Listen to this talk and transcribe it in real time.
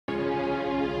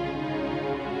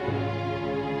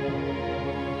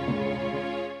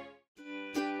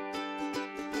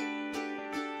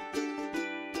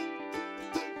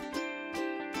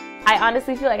I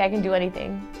honestly feel like I can do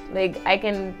anything. Like, I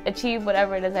can achieve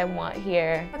whatever it is I want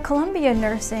here. At Columbia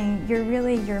Nursing, you're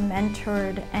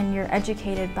mentored and you're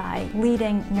educated by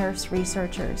leading nurse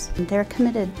researchers. They're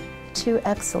committed to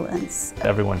excellence.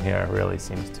 Everyone here really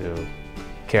seems to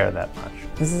care that much.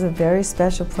 This is a very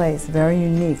special place, very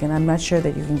unique, and I'm not sure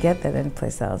that you can get that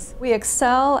anyplace else. We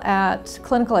excel at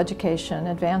clinical education,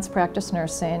 advanced practice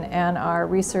nursing, and our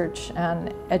research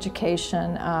and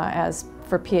education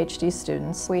for PhD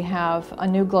students. We have a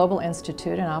new global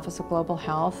institute, an Office of Global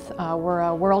Health. We're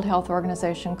a World Health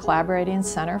Organization collaborating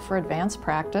center for advanced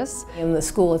practice. And the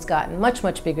school has gotten much,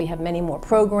 much bigger. We have many more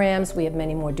programs, we have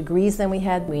many more degrees than we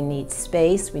had. We need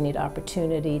space, we need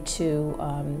opportunity to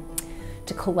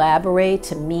collaborate,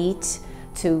 to meet,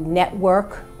 to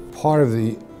network. Part of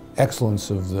the excellence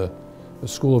of the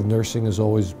School of Nursing has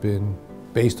always been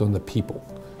based on the people.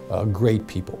 Great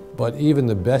people. But even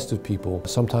the best of people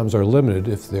sometimes are limited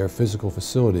if their physical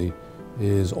facility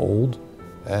is old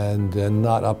and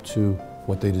not up to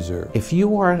what they deserve. If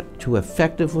you are to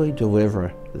effectively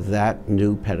deliver that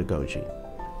new pedagogy,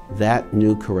 that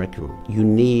new curriculum, you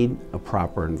need a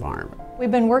proper environment.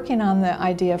 We've been working on the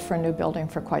idea for a new building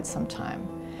for quite some time.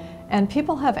 And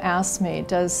people have asked me,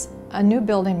 does a new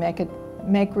building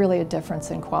make really a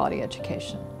difference in quality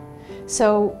education?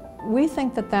 So we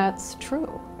think that that's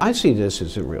true. I see this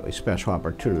as a really special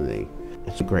opportunity.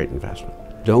 It's a great investment.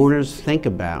 Donors think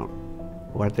about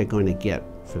what they're going to get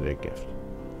for their gift.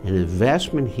 An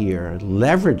investment here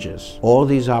leverages all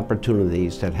these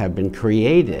opportunities that have been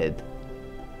created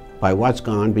by what's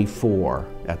gone before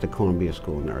at the Columbia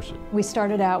School of Nursing. We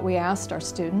started out, we asked our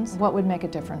students what would make a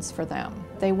difference for them.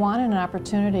 They wanted an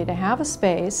opportunity to have a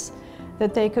space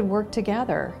that they could work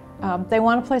together. They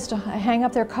want a place to hang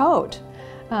up their coat.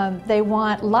 They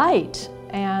want light,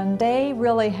 and they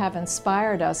really have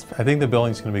inspired us. I think the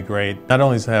building's going to be great. Not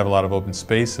only does it have a lot of open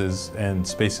spaces and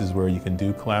spaces where you can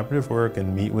do collaborative work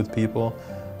and meet with people,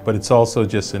 but it's also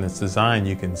just in its design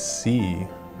you can see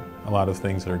a lot of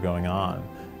things that are going on.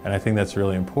 And I think that's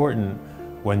really important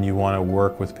when you want to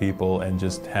work with people and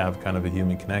just have kind of a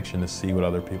human connection to see what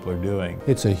other people are doing.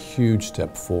 It's a huge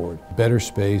step forward. Better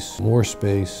space, more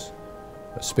space,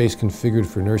 a space configured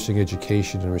for nursing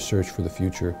education and research for the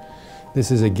future. This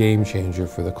is a game changer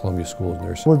for the Columbia School of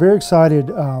Nursing. We're very excited.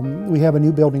 We have a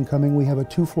new building coming. We have a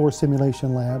 2-floor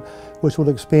simulation lab, which will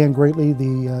expand greatly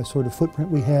the sort of footprint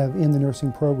we have in the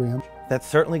nursing program. That's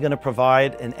certainly going to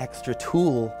provide an extra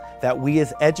tool that we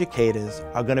as educators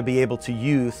are going to be able to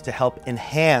use to help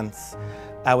enhance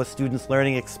our students'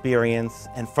 learning experience,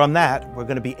 and from that we're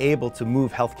going to be able to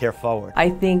move healthcare forward. I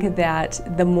think that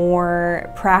the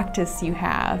more practice you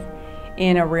have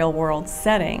in a real-world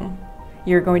setting,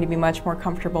 you're going to be much more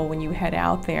comfortable when you head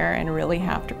out there and really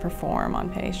have to perform on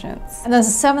patients. And then the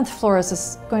 7th floor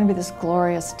is going to be this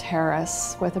glorious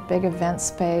terrace with a big event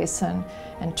space and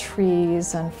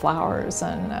trees and flowers,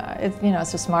 and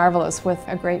it's just marvelous with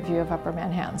a great view of Upper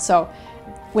Manhattan. So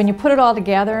when you put it all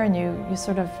together and you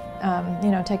sort of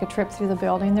take a trip through the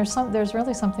building, there's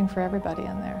really something for everybody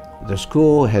in there. The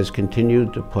school has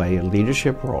continued to play a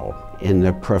leadership role in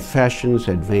the profession's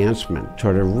advancement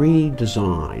toward a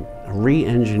redesign, a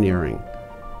re-engineering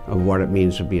of what it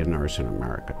means to be a nurse in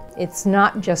America. It's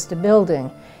not just a building.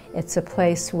 It's a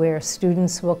place where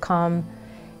students will come.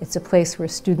 It's a place where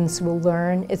students will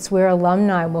learn. It's where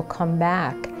alumni will come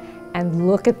back and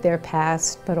look at their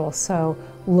past, but also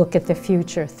look at the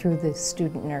future through the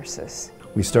student nurses.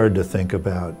 We started to think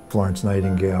about Florence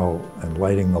Nightingale and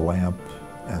lighting the lamp,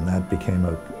 and that became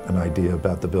an idea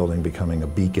about the building becoming a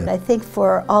beacon. I think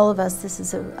for all of us this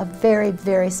is a very,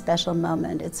 very special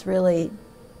moment. It's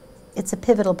a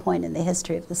pivotal point in the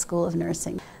history of the School of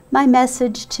Nursing. My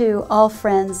message to all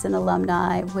friends and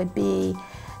alumni would be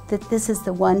that this is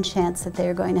the one chance that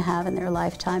they're going to have in their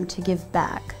lifetime to give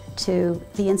back to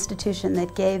the institution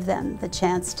that gave them the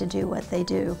chance to do what they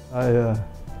do. I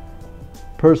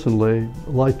personally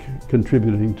like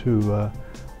contributing to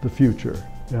the future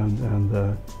and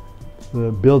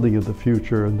the building of the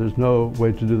future, and there's no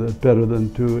way to do that better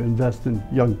than to invest in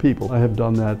young people. I have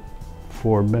done that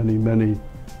for many, many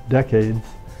decades,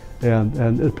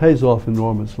 and it pays off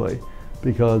enormously,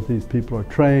 because these people are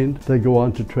trained, they go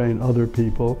on to train other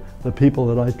people. The people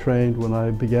that I trained when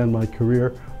I began my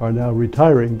career are now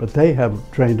retiring, but they have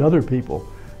trained other people.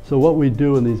 So what we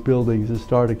do in these buildings is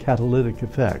start a catalytic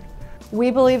effect.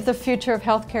 We believe the future of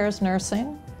healthcare is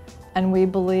nursing, and we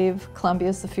believe Columbia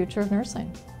is the future of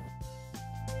nursing.